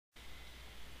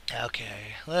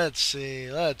Okay, let's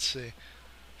see, let's see.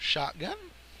 Shotgun?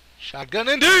 Shotgun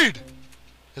indeed!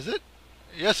 Is it?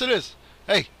 Yes, it is.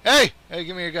 Hey, hey! Hey,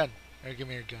 give me your gun. Hey, give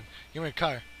me your gun. Give me your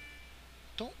car.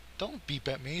 Don't beep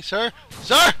at me, sir!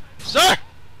 Sir! Sir!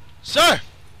 Sir!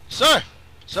 Sir!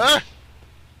 Sir!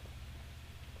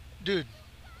 Dude.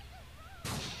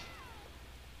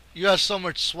 You have so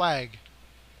much swag.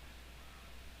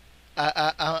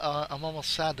 I'm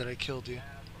almost sad that I killed you.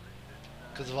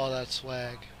 Because of all that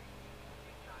swag.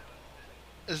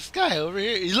 This guy over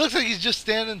here, he looks like he's just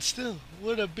standing still.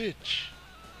 What a bitch.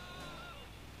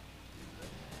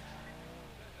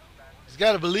 He's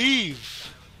gotta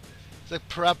believe. It's like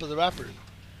Parappa the Rapper.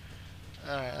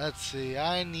 Alright, let's see.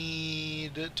 I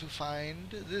need to find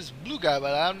this blue guy,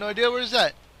 but I have no idea where he's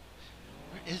at.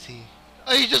 Where is he?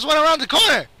 Oh, he just went around the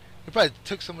corner! He probably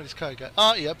took somebody's car.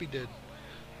 Oh, yep, he did.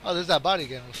 Oh, there's that body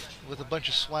again with a bunch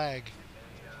of swag.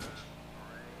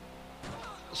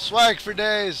 Swag for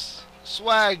days.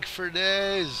 Swag for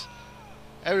days.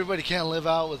 Everybody can't live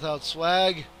out without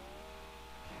swag.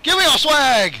 Give me your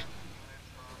swag!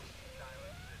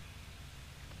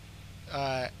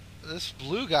 Alright. This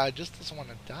blue guy just doesn't want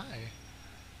to die.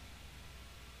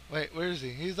 Wait, where is he?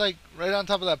 He's like right on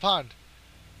top of that pond.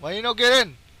 Why you no get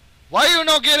in? Why you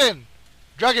no get in?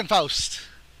 Dragon Faust.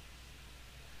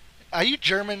 Are you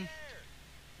German?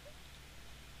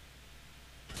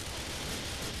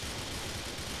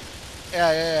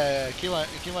 Yeah. Keep on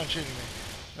shooting me.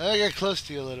 Let me get close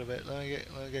to you a little bit. Let me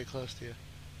get close to you.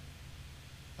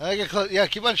 Let me get close. Yeah,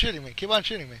 keep on shooting me. Keep on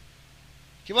shooting me.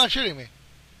 Keep on shooting me.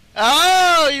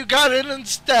 Oh, you got it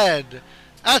instead.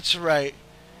 That's right.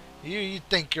 You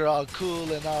think you're all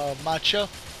cool and all macho?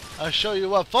 I'll show you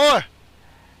what for.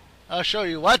 I'll show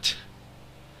you what.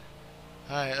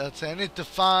 Alright, let's see. I need to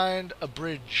find a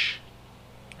bridge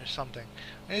or something.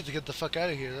 I need to get the fuck out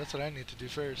of here. That's what I need to do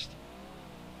first.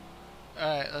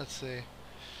 Alright, let's see.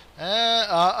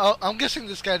 I'm guessing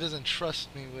this guy doesn't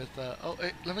trust me with... oh,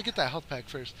 wait, let me get that health pack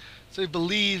first. So he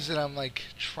believes that I'm like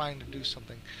trying to do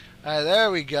something. Alright, there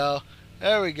we go.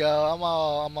 There we go. I'm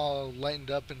all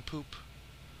lightened up in poop.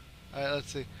 Alright,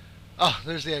 let's see. Oh,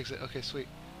 there's the exit. Okay, sweet.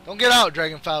 Don't get out,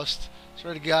 Dragon Faust.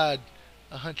 Swear to God,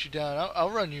 I'll hunt you down.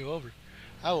 I'll run you over.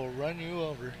 I will run you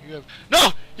over. You have...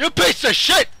 No! You piece of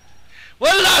shit!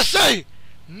 What did I say?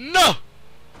 No!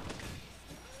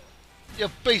 You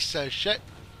piece of shit.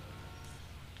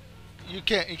 You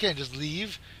can't just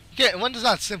leave. You can't. One does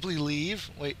not simply leave.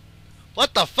 Wait.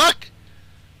 What the fuck?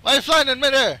 Why are you flying in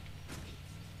midair?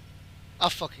 I'll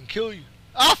fucking kill you.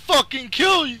 I'll fucking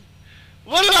kill you.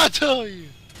 What did I tell you?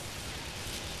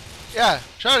 Yeah,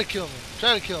 try to kill me.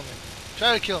 Try to kill me.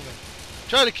 Try to kill me.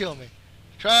 Try to kill me.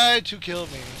 Try to kill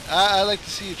me. I like to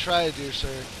see you try, dear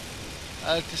sir.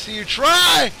 I like to see you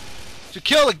try to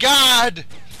kill a god.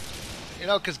 You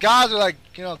know, because gods are like,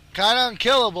 you know, kind of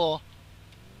unkillable.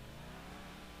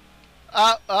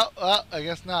 I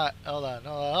guess not. Hold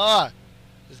on.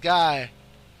 This guy.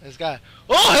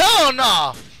 Oh, hell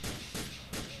no!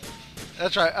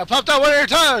 That's right. I popped out one of your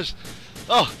tires.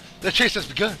 Oh, the chase has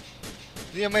begun.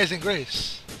 The Amazing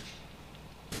Grace.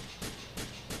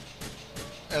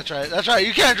 That's right.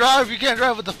 You can't drive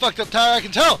with the fucked up tire, I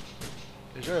can tell.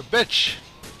 Because you're a bitch.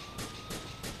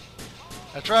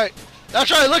 That's right.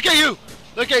 Look at you.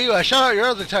 I shot out your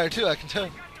other tire too, I can tell.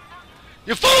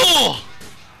 You fool!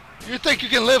 You think you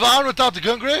can live on without the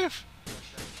Gungrave?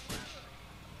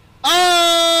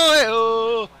 Oh,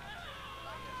 hey-oh.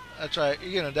 That's right,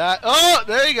 you're gonna die. Oh,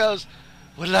 there he goes.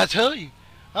 What did I tell you?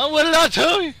 What did I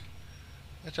tell you?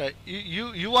 That's right.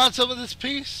 You want some of this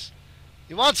piece?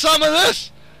 You want some of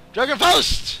this? Dragon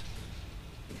Faust!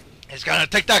 He's gonna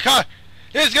take that car!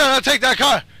 He's gonna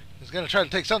try to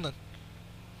take something.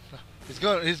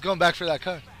 He's going back for that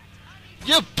car.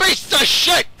 You beast of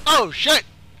shit! Oh shit!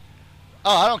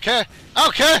 Oh, I don't care.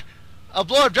 I'll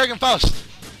blow up Dragon Faust.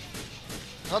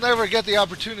 He'll never get the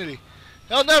opportunity.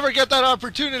 He'll never get that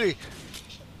opportunity.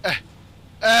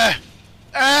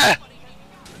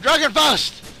 Dragon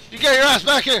Faust! You get your ass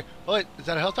back here! Oh, wait, is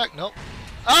that a health pack? Nope.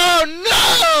 Oh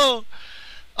no!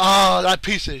 Oh, that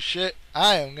piece of shit.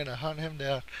 I am gonna hunt him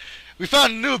down. We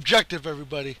found a new objective,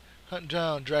 everybody. Hunt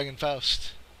down Dragon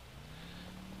Faust.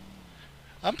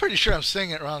 I'm pretty sure I'm saying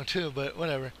it wrong too, but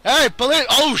whatever. Hey, police!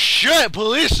 Oh shit,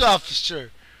 police officer!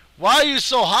 Why are you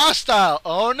so hostile?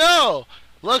 Oh no!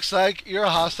 Looks like you're a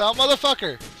hostile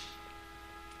motherfucker.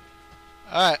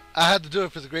 Alright, I had to do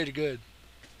it for the greater good.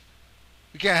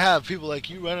 We can't have people like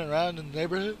you running around in the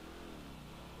neighborhood.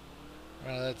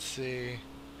 Alright, let's see.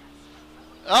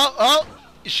 Oh!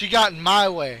 She got in my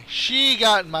way.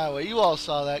 You all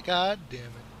saw that. God damn it.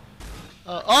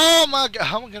 Oh my god.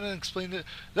 How am I going to explain it?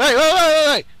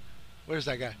 Hey! Where's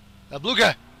that guy? That blue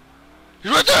guy.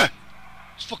 He's right there.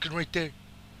 He's fucking right there.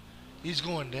 He's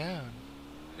going down.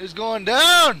 He's going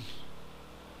down.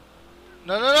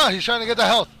 No, no, no. He's trying to get the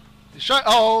health. He's trying.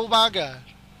 Oh my god.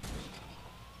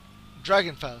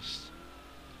 Dragon Faust.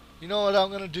 You know what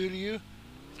I'm gonna do to you?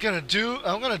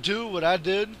 I'm gonna do what I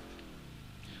did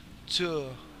to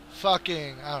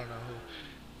fucking, I don't know who.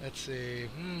 Let's see.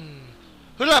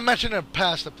 Who did I mention in a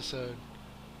past episode?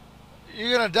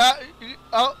 You're gonna die.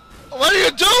 Oh, what are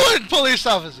you doing, police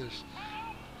officers?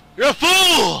 You're a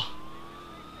fool.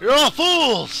 You're all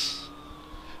fools.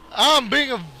 I'm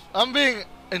being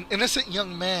an innocent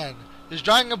young man who's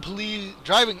driving a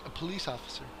police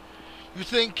officer. You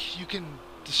think you can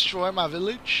destroy my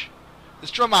village?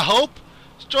 Destroy my hope?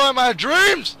 Destroy my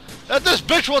dreams? That this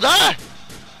bitch will die?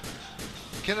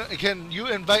 Can you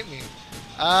invite me?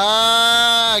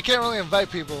 I can't really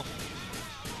invite people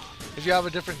if you have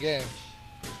a different game.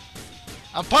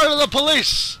 I'm part of the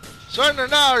police. Surrender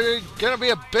now or you're gonna be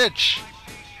a bitch.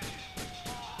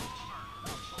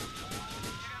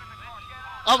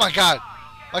 Oh my god.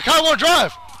 My car won't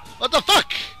drive. What the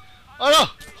fuck? Oh no.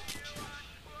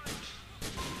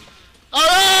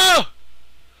 Oh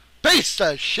no! Piece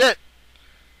of shit.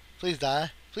 Please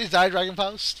die. Please die, Dragon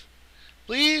Faust.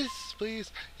 Please,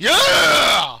 please.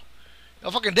 Yeah!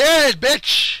 You're fucking dead,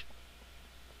 bitch!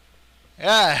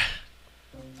 Yeah.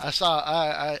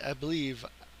 I believe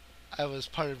I was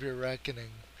part of your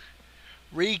reckoning.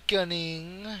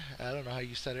 Reckoning. I don't know how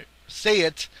you said it. Say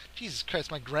it. Jesus Christ,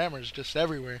 my grammar's just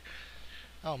everywhere.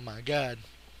 Oh my god.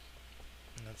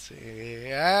 Let's see.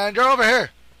 And you're over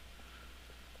here.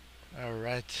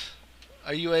 Alright.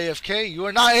 Are you AFK? You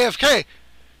are not AFK!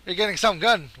 You're getting some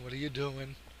gun. What are you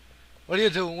doing? What are you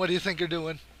doing? What do you think you're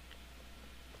doing?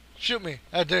 Shoot me.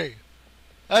 I dare you.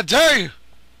 I dare you!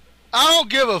 I don't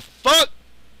give a fuck!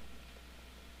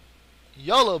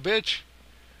 YOLO, bitch!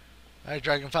 Alright,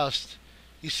 Dragon Faust.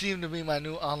 You seem to be my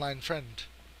new online friend.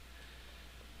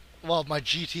 Well, my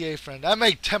GTA friend. I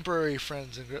make temporary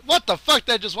friends. What the fuck?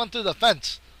 That just went through the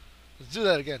fence. Let's do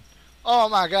that again. Oh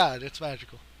my god, it's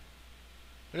magical.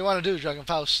 What do you want to do, Dragon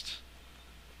Faust?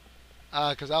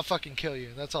 Cause I'll fucking kill you.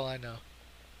 That's all I know.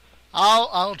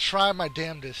 I'll try my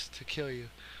damnedest to kill you.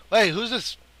 Wait, who's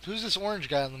this orange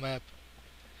guy on the map?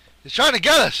 He's trying to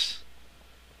get us!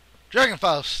 Dragon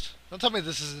Faust. Don't tell me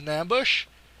this is an ambush.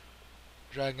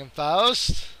 Dragon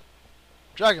Faust.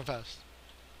 Dragon Faust.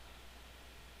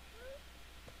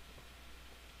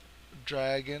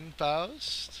 Dragon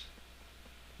Faust.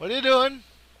 What are you doing?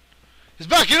 He's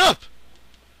backing up!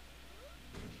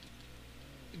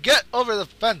 Get over the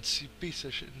fence, you piece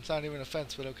of shit. It's not even a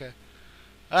fence, but okay.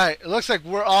 Alright, it looks like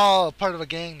we're all part of a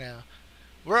gang now.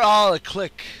 We're all a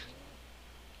clique.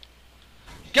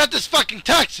 Get this fucking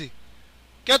taxi!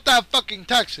 Get that fucking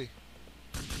taxi!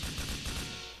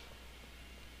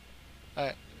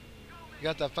 Alright. You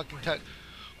got that fucking taxi.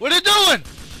 What are you doing?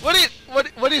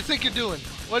 What do you think you're doing?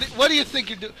 What do you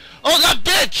think you're doing? Oh, that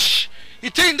bitch!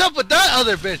 You teamed up with that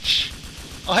other bitch!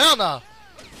 Oh, hell no.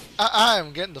 I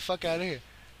am getting the fuck out of here.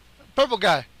 Purple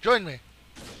guy, join me.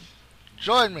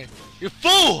 Join me. You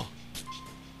fool!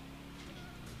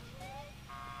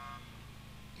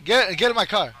 Get in my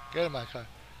car. Get in my car.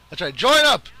 That's right. Join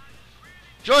up.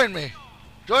 Join me.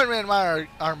 Join me in my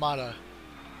armada.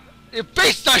 You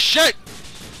piece of shit!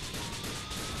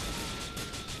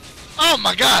 Oh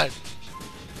my god!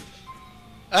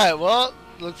 Alright, well,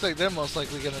 looks like they're most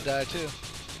likely gonna die too.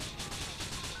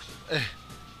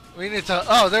 We need to...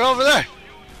 Oh, they're over there!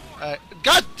 Alright.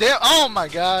 God damn! Oh my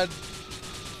god!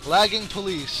 Lagging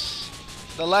police.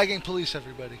 The lagging police,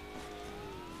 everybody.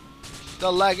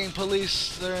 The lagging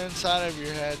police, they're inside of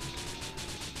your head.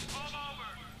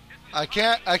 I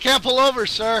can't pull over,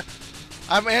 sir!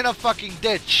 I'm in a fucking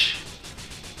ditch.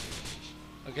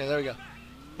 Okay, there we go.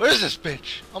 Where is this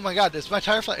bitch? Oh my god, is my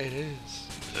tire flat? It is.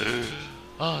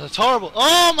 Oh, that's horrible.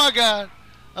 Oh my god!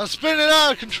 I'm spinning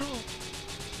out of control.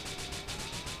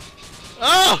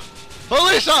 Oh!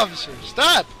 Police officer,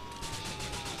 stop!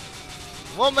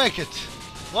 We'll make it.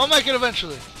 We'll make it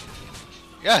eventually.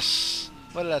 Yes!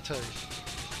 What did I tell you?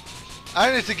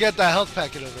 I need to get that health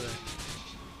packet over there.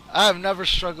 I have never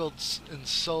struggled in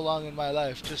so long in my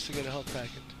life just to get a health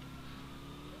packet.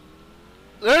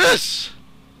 There it is!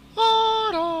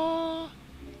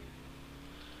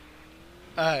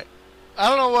 Alright. I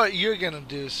don't know what you're gonna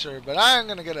do, sir, but I am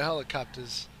gonna get a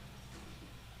helicopters.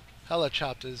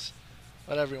 Helicopters.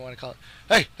 Whatever you want to call it.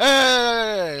 Hey,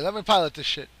 hey, let me pilot this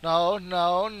shit. No,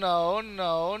 no, no,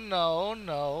 no, no,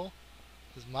 no.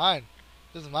 This is mine.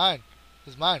 This is mine.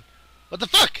 This is mine. What the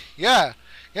fuck? Yeah.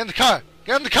 Get in the car.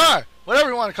 Get in the car. Whatever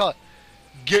you want to call it.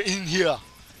 Get in here.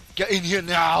 Get in here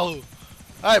now.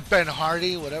 Alright, Ben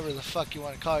Hardy, whatever the fuck you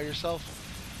want to call yourself.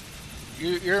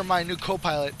 You're my new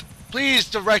co-pilot. Please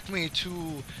direct me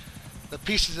to the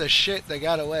pieces of shit that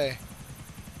got away.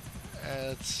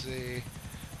 Let's see.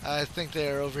 I think they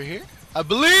are over here. I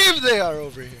believe they are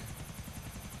over here.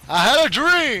 I had a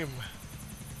dream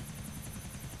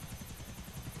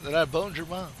that I boned your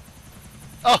mom.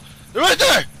 Oh, they're right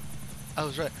there! I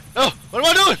was right. No, what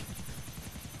am I doing?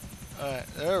 Alright,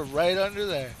 they're right under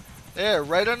there. They're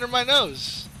right under my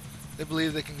nose. They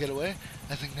believe they can get away.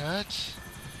 I think not.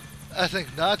 I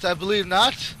think not. I believe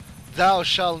not. Thou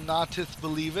shalt noteth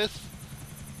believeth.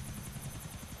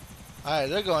 Alright,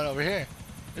 they're going over here.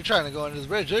 They're trying to go under the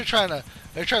bridge. They're trying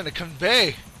to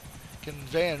convey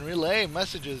and relay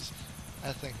messages.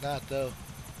 I think not, though.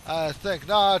 I think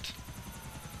not.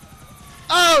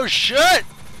 Oh shit!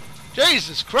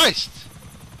 Jesus Christ!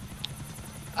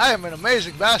 I am an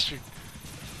amazing bastard.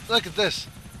 Look at this.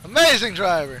 Amazing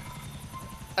driver.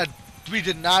 We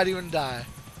did not even die.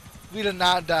 We did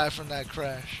not die from that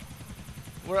crash.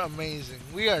 We're amazing.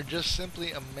 We are just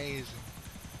simply amazing.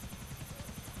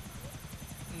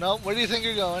 No, where do you think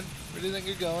you're going? Where do you think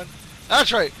you're going?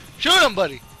 That's right. Shoot him,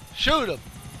 buddy. Shoot him.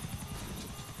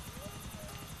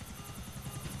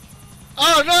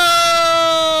 Oh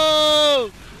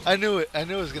no! I knew it. I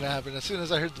knew it was gonna happen as soon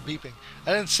as I heard the beeping.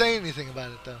 I didn't say anything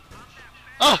about it though.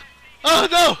 Oh! Oh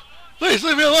no! Please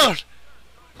leave me alone!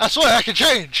 I swear I can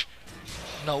change!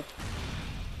 Nope.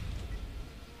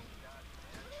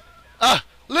 Ah!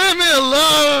 Leave me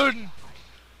alone!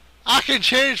 I can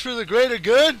change for the greater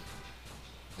good!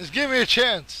 Just give me a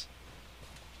chance.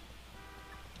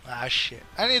 Ah shit.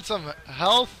 I need some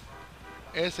health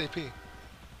ASAP.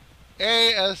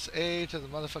 ASA to the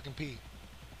motherfucking P.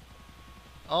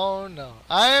 Oh no.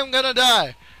 I am gonna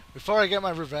die before I get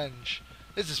my revenge.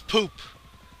 This is poop.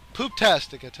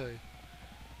 Poop-tastic, I tell you.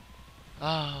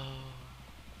 Oh,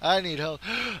 I need health.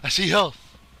 I see health.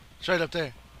 It's right up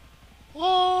there.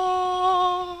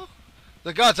 Oh,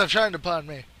 the gods have shined upon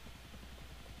me.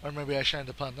 Or maybe I shined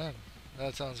upon them.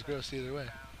 That sounds gross either way.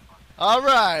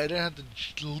 Alright, I didn't have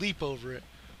to leap over it.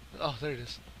 Oh, there it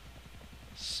is.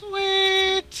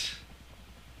 Sweet!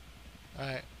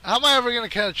 Alright, how am I ever going to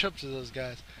catch up to those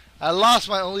guys? I lost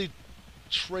my only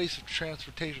trace of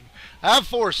transportation. I have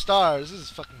 4 stars. This is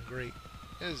fucking great.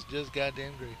 This is just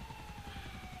goddamn great.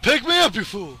 Pick me up, you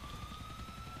fool!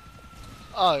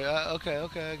 Oh, yeah, okay,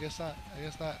 I guess not. I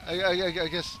guess not.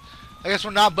 I guess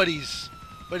we're not buddies.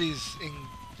 Buddies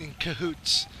in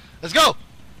cahoots. Let's go!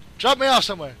 Drop me off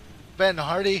somewhere. Ben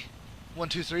Hardy, 1,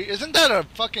 2, 3. Isn't that a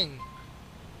fucking...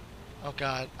 Oh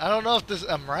god, I don't know if this...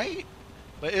 I'm right?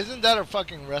 But isn't that a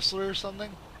fucking wrestler or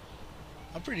something?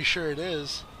 I'm pretty sure it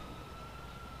is.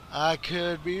 I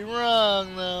could be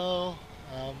wrong though.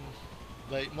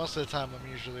 But most of the time I'm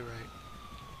usually right.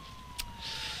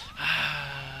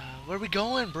 Where are we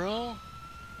going, bro?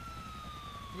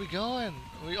 Where are we going?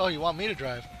 Oh, you want me to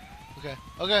drive? Okay,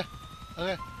 okay,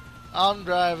 okay. I'm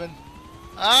driving.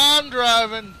 I'm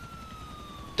driving.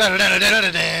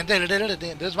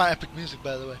 There's my epic music,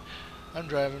 by the way. I'm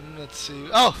driving. Let's see.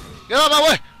 Oh, get out of my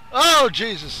way! Oh,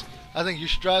 Jesus. I think you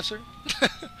should drive, sir.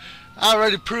 I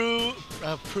already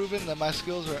proven that my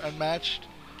skills are unmatched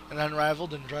and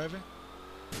unrivaled in driving.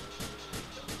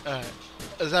 Alright.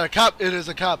 Is that a cop? It is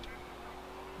a cop.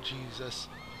 Jesus.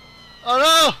 Oh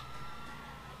no!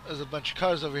 There's a bunch of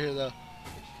cars over here, though.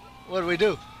 What do we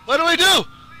do? What do we do?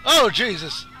 Oh,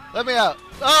 Jesus. Let me out.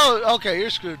 Oh, okay. You're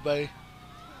screwed, buddy.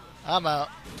 I'm out.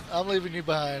 I'm leaving you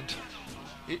behind.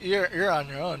 You're on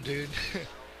your own, dude.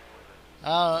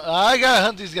 I gotta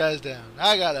hunt these guys down.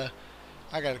 I gotta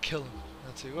kill them.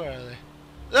 Let's see, where are they?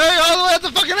 They're all the way at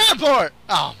the fucking airport!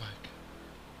 Oh my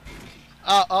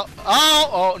god.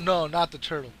 Oh, no, not the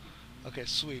turtle. Okay,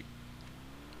 sweet.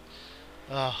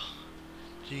 Oh,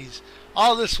 jeez.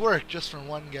 All this work just for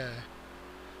one guy.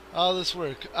 All this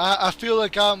work. I feel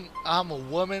like I'm a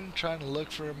woman trying to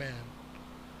look for a man.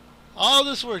 All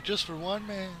this work just for one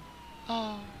man.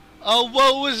 Oh,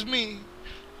 woe is me.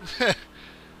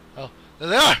 Oh, there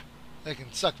they are. They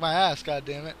can suck my ass,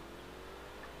 goddammit.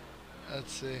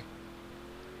 Let's see.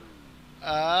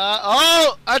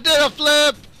 Oh, I did a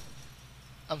flip.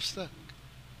 I'm stuck.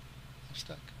 I'm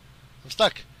stuck. I'm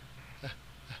stuck.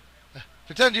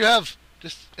 Pretend you have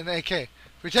just an AK.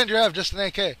 Pretend you have just an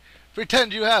AK.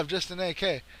 Pretend you have just an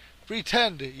AK.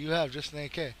 Pretend you have just an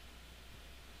AK.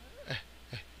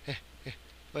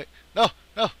 Wait, no,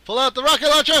 pull out the rocket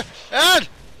launcher and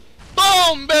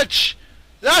boom, bitch!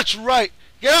 That's right.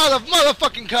 Get out of the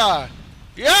motherfucking car.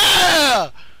 Yeah!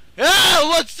 Yeah,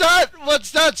 what's that?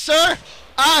 What's that, sir?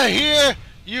 I hear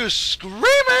you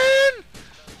screaming.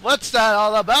 What's that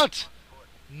all about?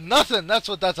 Nothing. That's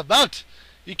what that's about.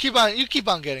 You keep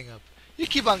on getting up. You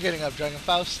keep on getting up, Dragon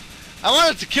Faust. I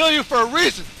wanted to kill you for a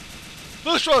reason.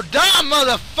 Fusro, die,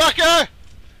 motherfucker!